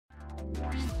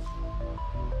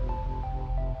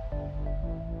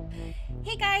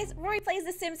Hey guys, Rory Plays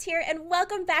The Sims here, and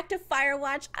welcome back to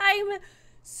Firewatch. I'm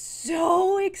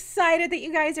so excited that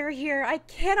you guys are here. I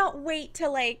cannot wait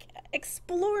to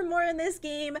explore more in this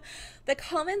game. The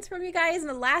comments from you guys in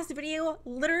the last video,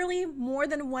 literally more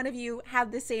than one of you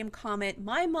had the same comment.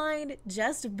 My mind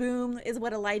just boom is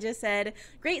what Elijah said.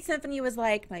 Great Symphony was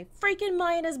like, my freaking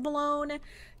mind is blown.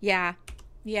 Yeah,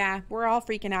 we're all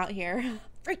freaking out here.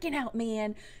 Freaking out,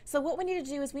 man. So what we need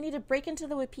to do is we need to break into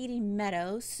the Wapiti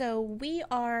Meadow. So we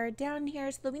are down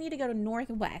here, so we need to go to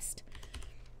northwest.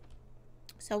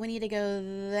 So we need to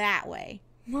go that way.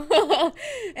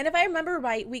 And if I remember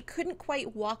right, we couldn't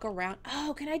quite walk around.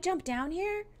 Oh, can I jump down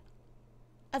here?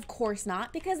 Of course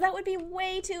not, because that would be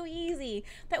way too easy.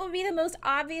 That would be the most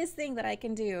obvious thing that I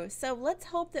can do. So let's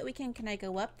hope that we can I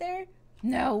go up there?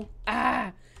 No.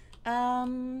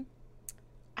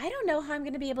 I don't know how I'm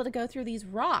going to be able to go through these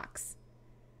rocks.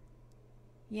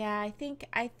 Yeah, I think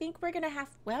we're going to have,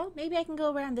 well, maybe I can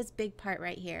go around this big part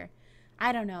right here.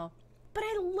 I don't know. But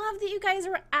I love that you guys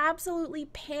are absolutely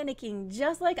panicking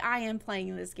just like I am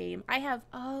playing this game. I have,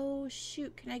 oh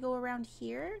shoot, can I go around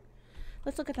here?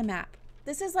 Let's look at the map.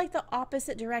 This is like the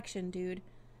opposite direction, dude.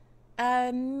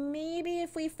 Maybe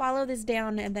if we follow this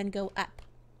down and then go up.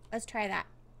 Let's try that.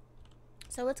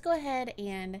 So let's go ahead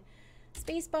and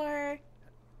spacebar.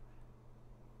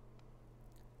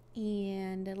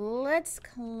 And let's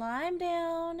climb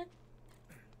down.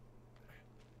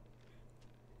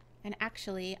 And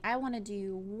actually, I want to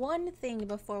do one thing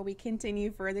before we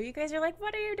continue further. You guys are like,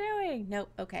 what are you doing? Nope,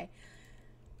 okay.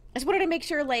 I just wanted to make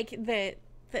sure like the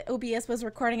OBS was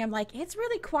recording. I'm like, it's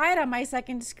really quiet on my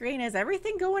second screen. Is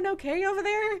everything going okay over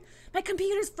there? My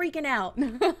computer's freaking out.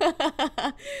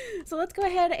 So let's go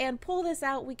ahead and pull this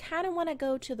out. We kind of want to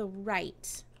go to the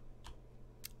right.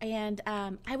 And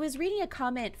I was reading a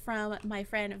comment from my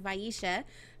friend Vaisha.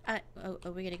 Oh,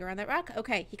 are we gonna go around that rock?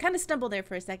 Okay, he kind of stumbled there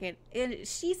for a second. And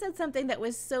she said something that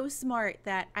was so smart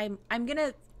that I'm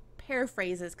gonna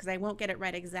paraphrase this because I won't get it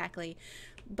right exactly.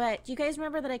 But you guys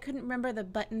remember that I couldn't remember the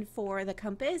button for the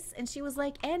compass? And she was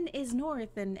like, N is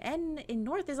north, and N in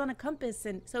north is on a compass.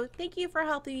 And so thank you for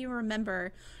helping me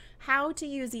remember how to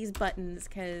use these buttons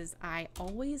because I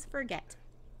always forget.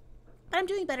 But I'm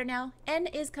doing better now. N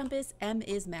is compass, M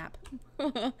is map.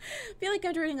 Feel like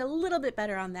I'm doing a little bit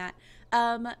better on that.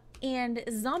 And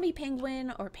Zombie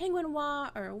Penguin or Penguin Wah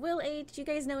or Will H, you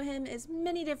guys know him as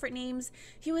many different names.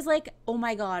 He was like, oh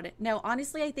my god. No,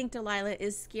 honestly, I think Delilah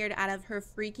is scared out of her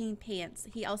freaking pants.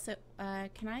 He also,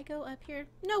 can I go up here?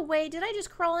 No way, did I just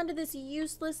crawl into this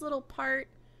useless little part?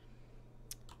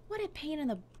 What a pain in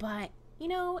the butt. You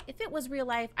know, if it was real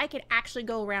life, I could actually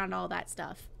go around all that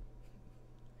stuff.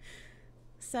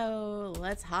 So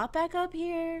let's hop back up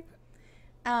here.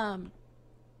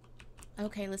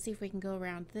 Okay, let's see if we can go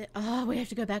around the, oh, we have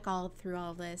to go back all through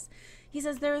all of this. He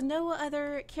says there is no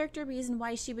other character reason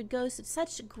why she would go to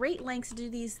such great lengths to do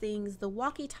these things, the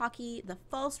walkie-talkie, the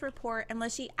false report,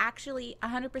 unless she actually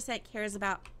 100% cares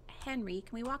about Henry.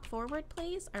 Can we walk forward,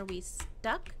 please? Are we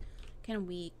stuck? Can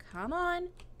we, come on?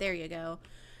 There you go.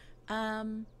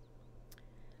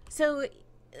 So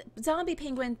Zombie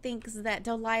Penguin thinks that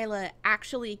Delilah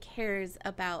actually cares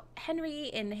about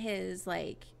Henry and his,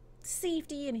 like,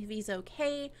 safety and if he's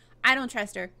okay. I don't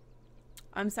trust her.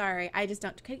 I'm sorry. I just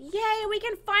don't. Yay, we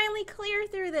can finally clear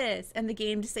through this. And the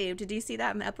game saved. Did you see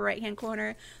that in the upper right-hand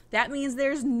corner? That means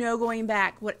there's no going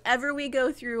back. Whatever we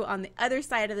go through on the other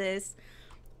side of this,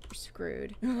 we're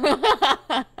screwed.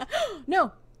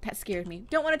 No, that scared me.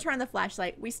 Don't want to turn on the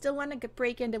flashlight. We still want to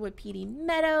break into Wapiti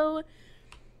Meadow.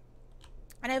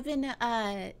 And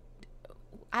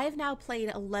I've now played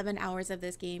 11 hours of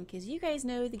this game because you guys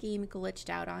know the game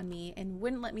glitched out on me and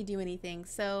wouldn't let me do anything.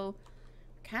 So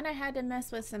kind of had to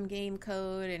mess with some game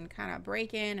code and kind of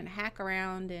break in and hack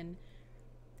around. And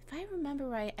if I remember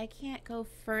right, I can't go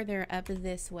further up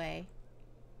this way,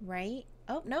 right?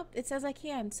 Oh, nope, it says I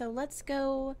can. So let's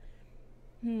go,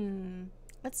 we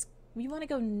want to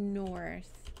go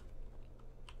north.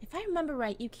 If I remember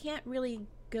right, you can't really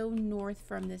go north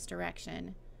from this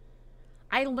direction.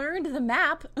 I learned the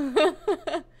map.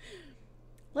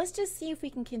 Let's just see if we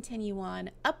can continue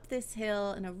on up this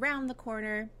hill and around the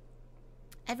corner.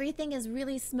 Everything is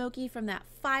really smoky from that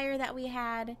fire that we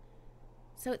had.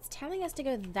 So it's telling us to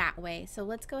go that way. So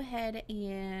let's go ahead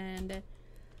and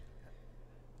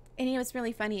you know what's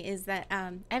really funny is that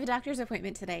I have a doctor's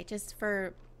appointment today just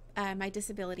for my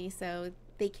disability so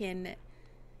they can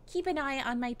keep an eye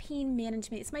on my pain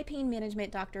management. It's my pain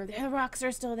management doctor. The rocks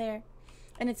are still there.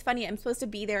 And it's funny, I'm supposed to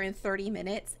be there in 30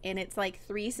 minutes, and it's like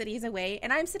 3 cities away,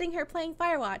 and I'm sitting here playing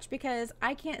Firewatch because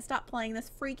I can't stop playing this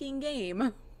freaking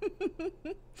game.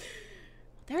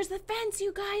 There's the fence,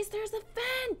 you guys! There's the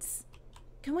fence!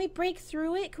 Can we break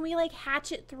through it? Can we, like,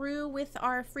 hatch it through with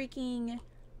our freaking...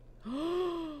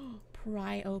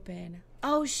 Pry open.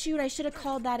 Oh, shoot, I should have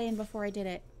called that in before I did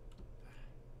it.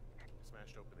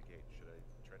 Smashed open the gate. Should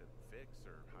I try to fix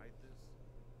or hide this?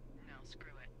 No,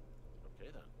 screw it.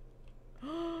 Okay, then.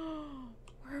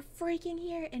 We're freaking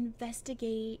here.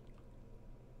 Investigate.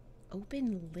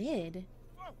 Open lid.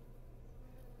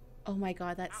 Oh my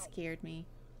god, that scared me.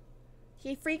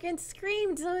 He freaking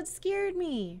screamed, so it scared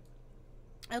me.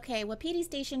 Okay, Wapiti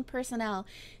Station personnel.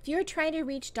 If you're trying to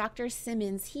reach Dr.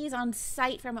 Simmons, he's on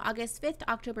site from August 5th to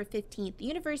October 15th.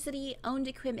 University-owned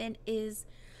equipment is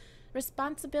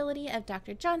responsibility of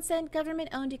Dr. Johnson.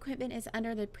 Government-owned equipment is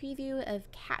under the preview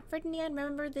of Cat Ferdinand.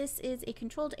 Remember, this is a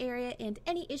controlled area, and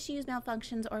any issues,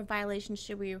 malfunctions, or violations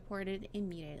should be reported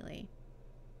immediately.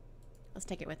 Let's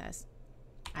take it with us.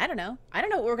 I don't know. I don't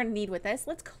know what we're going to need with this.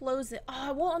 Let's close it. Oh,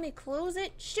 it won't let me close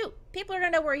it? Shoot. People are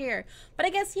going to know we're here. But I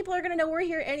guess people are going to know we're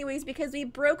here anyways because we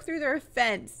broke through their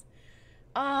fence.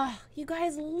 Oh, you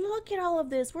guys, look at all of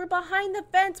this. We're behind the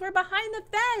fence. We're behind the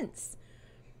fence.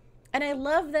 And I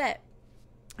love that.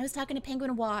 I was talking to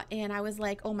Penguin Watt and I was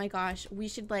like, oh my gosh, we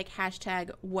should like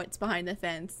hashtag what's behind the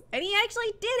fence. And he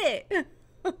actually did it.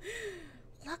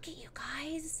 Look at you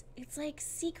guys. It's like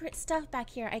secret stuff back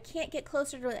here. I can't get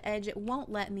closer to the edge. It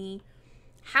won't let me.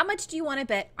 How much do you want to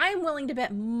bet? I'm willing to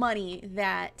bet money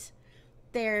that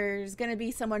there's going to be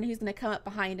someone who's going to come up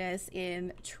behind us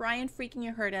and try and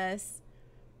freaking hurt us.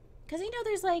 Because, you know,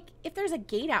 there's like, if there's a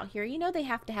gate out here, you know they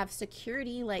have to have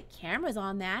security, like cameras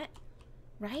on that.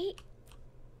 Right?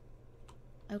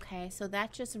 Okay, so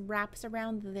that just wraps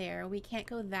around there. We can't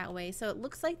go that way. So it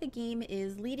looks like the game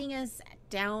is leading us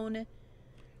down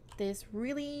this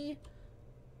really...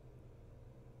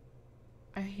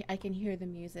 I can hear the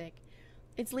music.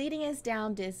 It's leading us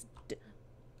down this...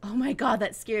 Oh my god,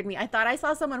 that scared me. I thought I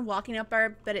saw someone walking up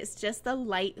our... But it's just the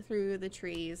light through the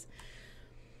trees.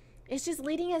 It's just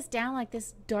leading us down like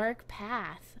this dark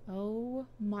path. Oh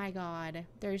my god.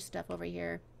 There's stuff over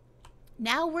here.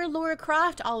 Now we're Lara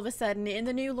Croft all of a sudden in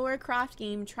the new Lara Croft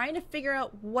game, trying to figure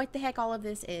out what the heck all of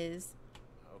this is.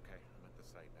 Okay, I'm at the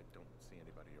site. I don't see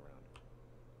anybody around.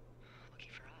 Lucky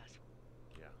for us.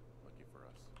 Yeah, lucky for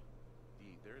us.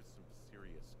 There's some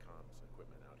serious comms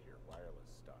equipment out here, wireless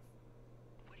stuff.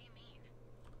 What do you mean?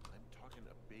 I'm talking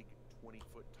a big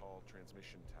 20-foot tall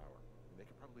transmission tower. And they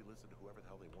can probably listen to whoever the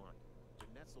hell they want.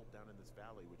 They're nestled down in this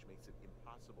valley, which makes it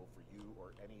impossible for you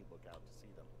or any lookout to see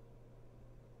them.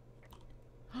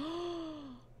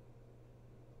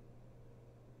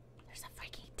 There's a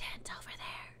freaking tent over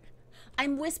there.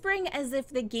 I'm whispering as if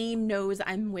the game knows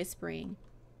I'm whispering.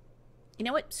 You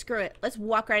know what? Screw it. Let's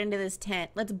walk right into this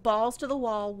tent. Let's balls to the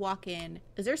wall, walk in.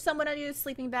 Is there someone under the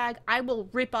sleeping bag? I will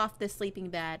rip off this sleeping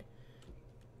bag.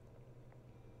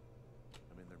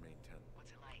 I'm in their main tent.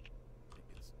 What's it like?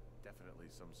 It's definitely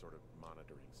some sort of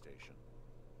monitoring station.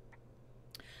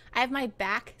 I have my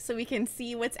back so we can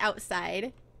see what's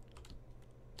outside.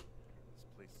 This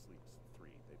place sleeps 3.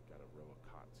 They've got a row of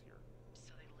cots here.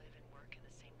 So they live and work in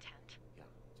the same tent? Yeah,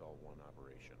 it's all one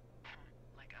operation.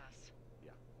 Like us.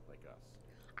 Yeah, like us.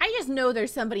 I just know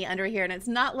there's somebody under here and it's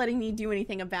not letting me do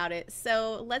anything about it.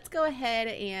 So let's go ahead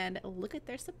and look at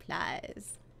their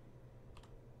supplies.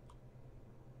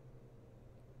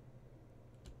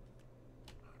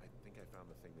 I think I found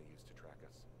the thing they used to track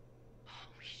us.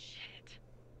 Holy shit.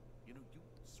 You know, you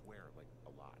swear like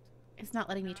a lot. It's not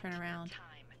letting me turn around.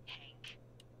 Time, Hank.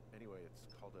 Anyway,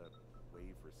 it's called a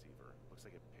wave receiver. Looks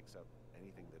like it picks up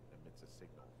anything that emits a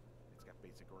signal. It's got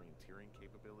basic orienteering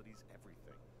capabilities,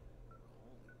 everything.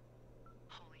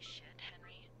 Holy shit,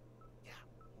 Henry. Yeah,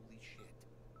 holy shit.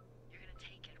 You're gonna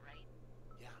take it, right?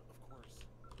 Yeah, of course.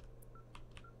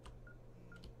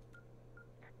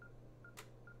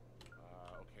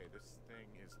 Okay, this thing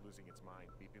is losing its mind,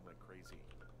 beeping like crazy.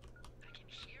 I can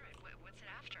hear it. What's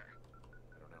it after?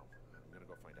 I don't know. I'm gonna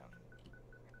go find out.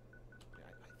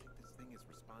 Yeah, I think this thing is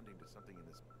responding to something in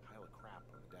this pile of crap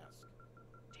on the desk.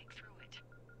 Dig through it.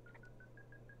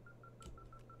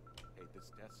 Hey,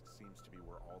 this desk seems to be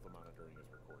where all the monitoring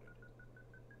is recorded.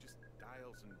 Just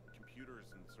dials and computers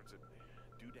and sorts of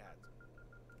doodads.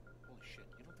 Holy shit,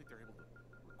 you don't think they're able to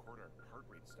record our heart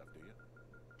rate stuff, do you?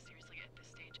 Seriously, at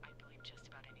this stage, I'd believe just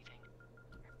about anything.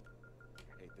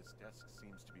 Hey, this desk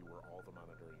seems to be where all the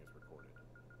monitoring is recorded.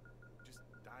 Just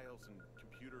dials and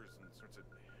computers and sorts of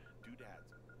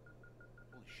doodads.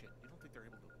 Holy shit, you don't think they're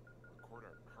able to record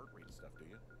our heart rate stuff, do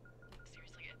you?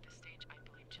 Seriously, at this stage, I'd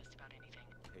believe just about anything.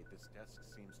 This desk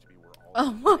seems to be where all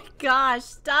Oh my gosh,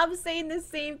 stop saying the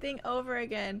same thing over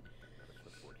again. Got a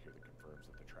clipboard here that confirms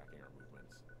that they're tracking our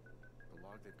movements. The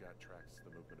log they've got tracks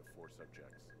the movement of 4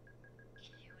 subjects.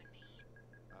 You and me?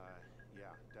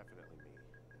 Yeah, definitely me.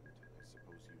 And I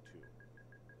suppose you too.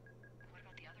 What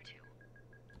about the other 2?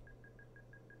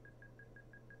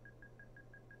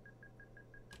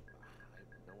 I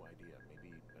have no idea.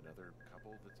 Maybe another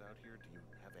couple that's out here? Do you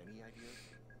have any ideas?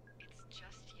 It's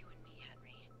just you and me,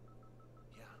 Henry.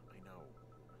 Yeah, I know.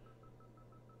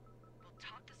 We'll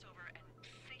talk this over and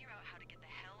figure out how to get the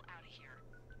hell out of here.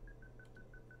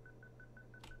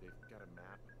 They've got a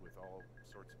map with all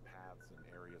sorts of paths and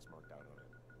areas marked out on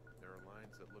it. There are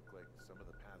lines that look like some of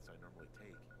the paths I normally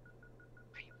take.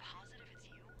 Are you positive it's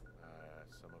you?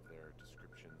 Some of their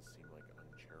descriptions seem like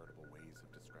uncharitable ways of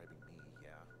describing me,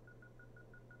 yeah.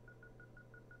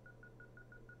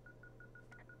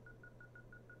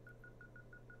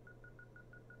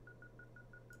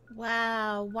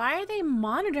 Wow, why are they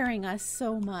monitoring us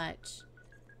so much?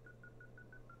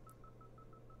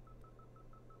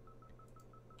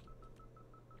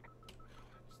 I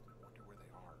just wonder where they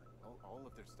are. All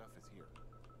of their stuff is here.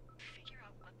 Figure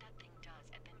out what that thing does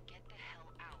and then get the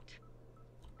hell out.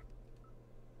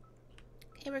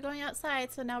 Okay, we're going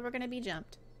outside, so now we're gonna be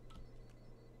jumped.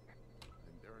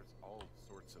 And there's all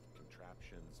sorts of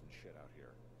contraptions and shit out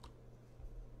here.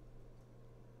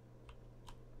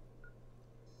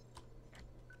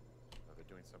 Oh, they're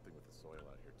doing something with the soil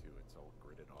out here too. It's all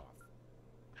gridded off.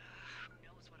 Who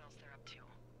knows what else they're up to?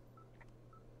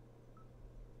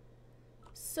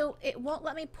 So it won't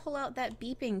let me pull out that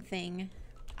beeping thing.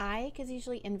 Is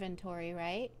usually inventory,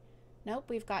 right? Nope,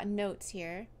 we've got notes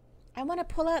here. I want to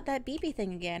pull out that beepy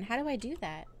thing again. How do I do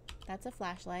that? That's a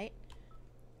flashlight.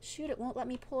 Shoot, it won't let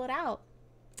me pull it out.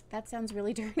 That sounds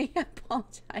really dirty. I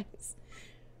apologize.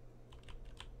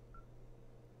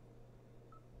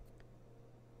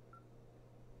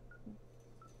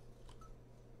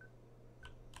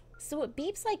 So it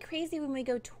beeps like crazy when we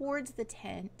go towards the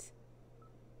tent.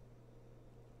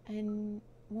 And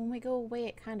when we go away,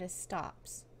 it kind of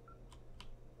stops.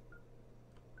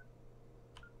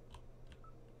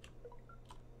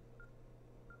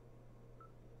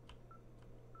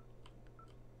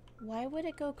 Why would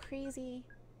it go crazy?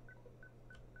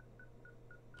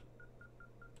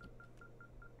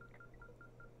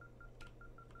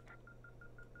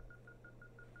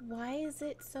 Why is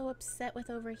it so upset with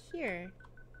over here?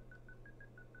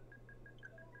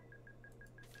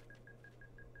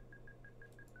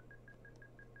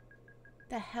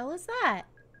 The hell is that?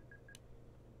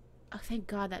 Oh, thank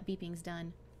God that beeping's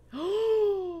done.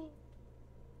 Oh!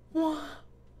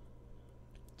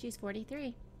 She's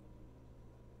 43.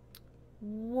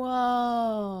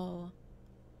 Whoa.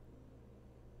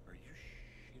 Are you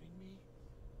shitting me?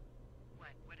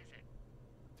 What is it?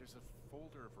 There's a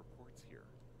folder of reports here.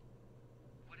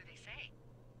 What do they say?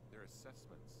 They're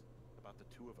assessments about the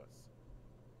 2 of us.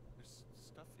 There's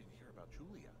stuff in here about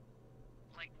Julia.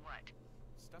 Like what?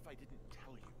 Stuff I didn't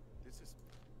tell you. This is...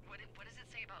 What does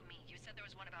it say about me? You said there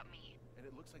was one about me. And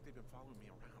it looks like they've been following me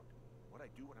around. What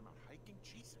I do when I'm out hiking?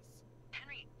 Jesus.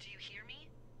 Henry, do you hear me?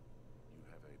 You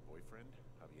have a boyfriend,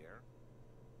 Javier?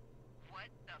 What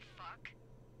the fuck?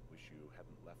 Wish you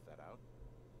hadn't left that out.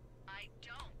 I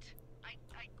don't. I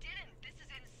didn't. This is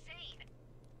insane.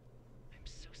 I'm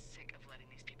so sick of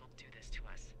letting these people do this to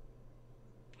us.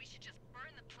 We should just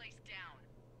burn the place down.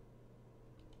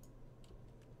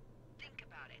 Think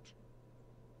about it.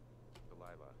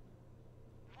 Delilah,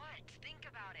 What? Think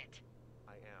about it.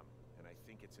 I am, and I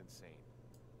think it's insane.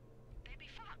 They'd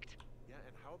be fucked. Yeah,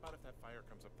 and how about if that fire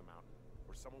comes up the mountain,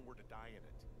 or someone were to die in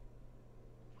it?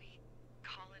 We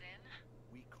call it in?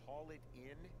 We call it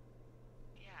in?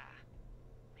 Yeah.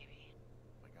 Maybe.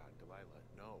 My God, Delilah,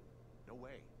 no. No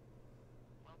way.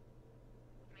 Well,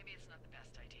 maybe it's not the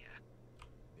best idea.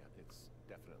 Yeah, it's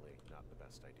definitely not the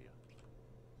best idea.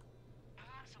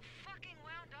 I'm so fucking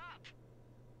wound up.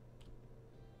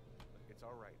 It's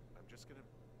all right. I'm just gonna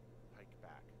hike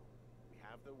back. We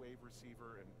have the wave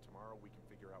receiver, and tomorrow we can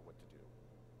figure out what to do.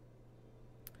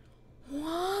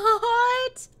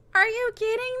 What? Are you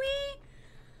kidding me?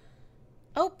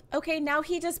 Oh, okay, now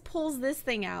he just pulls this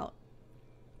thing out.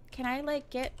 Can I, like,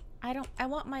 get... I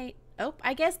want my... Oh,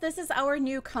 I guess this is our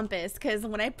new compass, because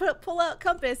when I pull out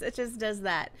compass, it just does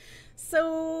that.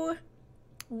 So,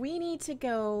 we need to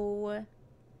go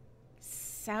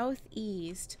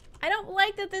southeast. I don't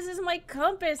like that this is my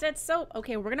compass. That's so...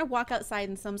 Okay, we're going to walk outside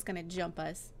and someone's going to jump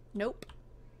us. Nope.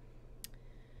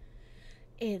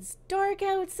 It's dark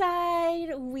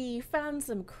outside. We found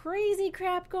some crazy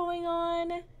crap going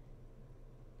on.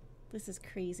 This is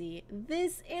crazy.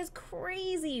 This is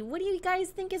crazy. What do you guys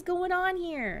think is going on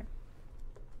here?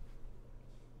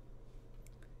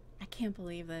 I can't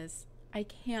believe this. I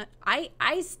can't.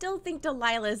 I still think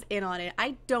Delilah's in on it.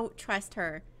 I don't trust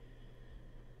her.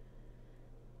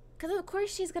 Because of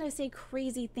course she's going to say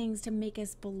crazy things to make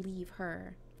us believe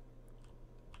her.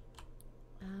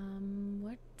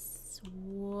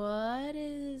 What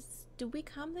is... Did we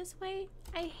come this way?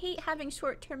 I hate having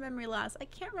short-term memory loss. I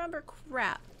can't remember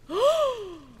crap.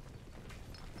 Whoa.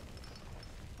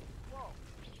 Oh,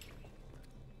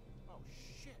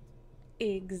 shit.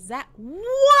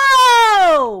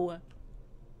 Whoa!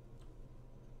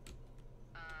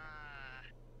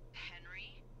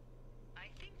 Henry? I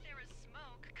think there is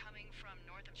smoke coming from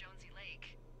north of Jonesy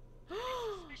Lake. It's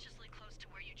suspiciously close to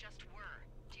where you just were.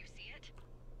 Do you see it?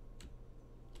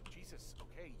 Jesus,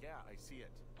 okay, yeah, I see it.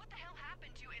 What the hell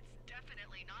happened to you? It's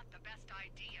definitely not the best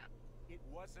idea. It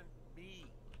wasn't me.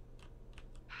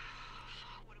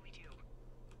 What do we do?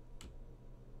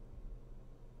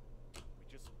 We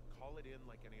just call it in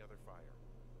like any other fire.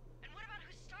 And what about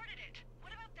who started it?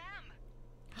 What about them?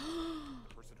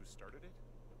 The person who started it?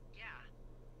 Yeah.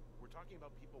 We're talking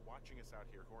about people watching us out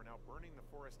here who are now burning the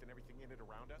forest and everything in it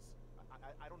around us.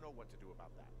 I don't know what to do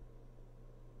about that.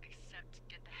 Except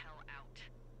get the hell out.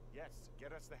 Yes,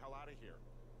 get us the hell out of here.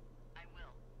 I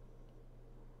will.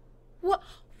 What?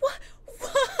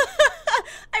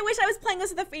 I wish I was playing this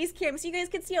with a face cam so you guys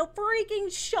could see how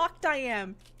freaking shocked I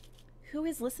am. Who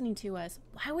is listening to us?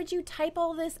 Why would you type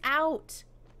all this out?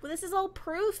 Well, this is all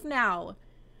proof now.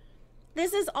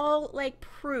 This is all like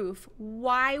proof.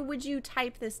 Why would you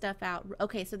type this stuff out?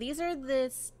 Okay, so these are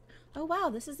this. Oh wow,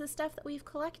 this is the stuff that we've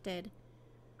collected.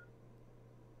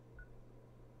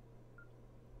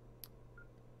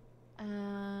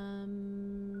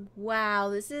 Wow,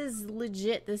 this is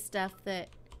legit the stuff that...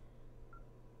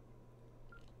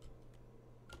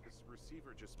 This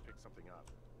receiver just picked something up.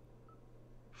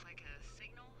 Like a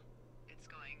signal? It's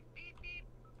going beep beep.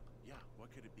 Yeah,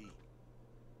 what could it be?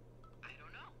 I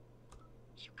don't know.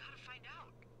 You gotta find out.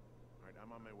 Alright,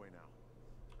 I'm on my way now.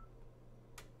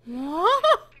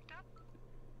 What? Picked up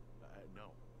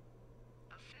No.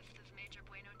 a fifth of Major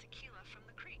Bueno tequila from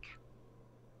the creek.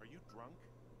 Are you drunk?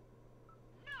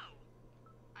 No,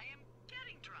 I am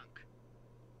getting drunk.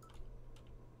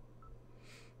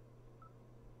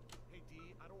 Hey,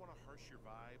 Dee, I don't want to harsh your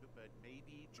vibe, but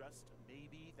maybe, just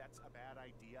maybe, that's a bad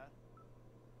idea.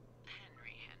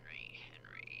 Henry.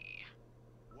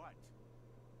 What?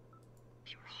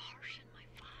 You're harshing my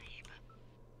vibe.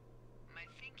 My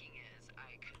thinking is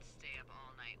I could stay up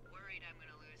all night worried I'm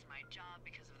gonna lose my job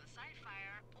because of the side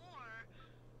fire, or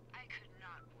I could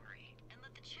not worry and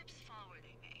let the chips fall where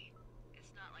they may.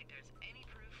 It's not like there's any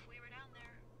proof we were down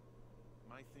there.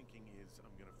 My thinking is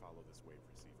I'm gonna follow this wave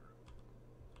receiver.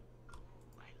 Ooh,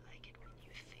 I like it when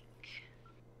you think.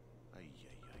 Ay.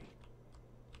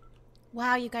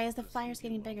 Wow, you guys, the Just fire's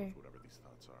leave me getting alone bigger. with whatever these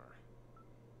thoughts are.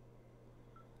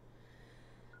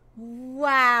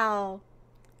 Wow.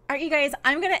 Alright, you guys,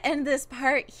 I'm gonna end this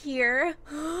part here.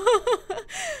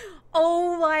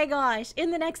 Oh my gosh.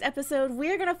 In the next episode,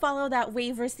 we're gonna follow that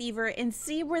wave receiver and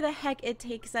see where the heck it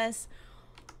takes us.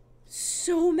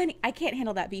 So many... I can't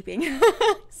handle that beeping.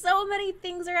 So many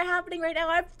things are happening right now.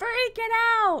 I'm freaking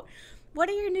out. What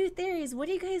are your new theories? What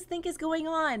do you guys think is going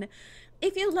on?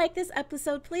 If you like this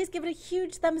episode, please give it a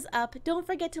huge thumbs up. Don't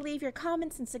forget to leave your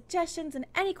comments and suggestions and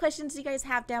any questions you guys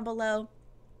have down below.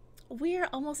 We're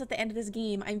almost at the end of this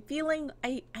game.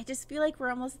 I just feel like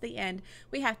we're almost at the end.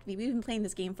 We have to be. We've been playing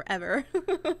this game forever.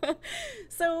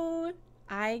 So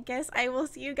I guess I will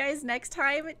see you guys next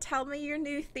time. Tell me your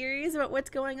new theories about what's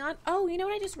going on. Oh, you know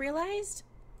what I just realized?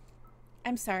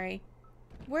 I'm sorry.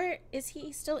 Where is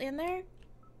he still in there?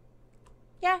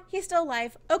 Yeah, he's still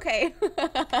alive. Okay.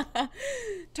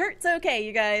 Turt's okay,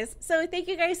 you guys. So thank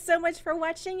you guys so much for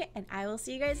watching, and I will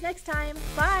see you guys next time.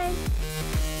 Bye.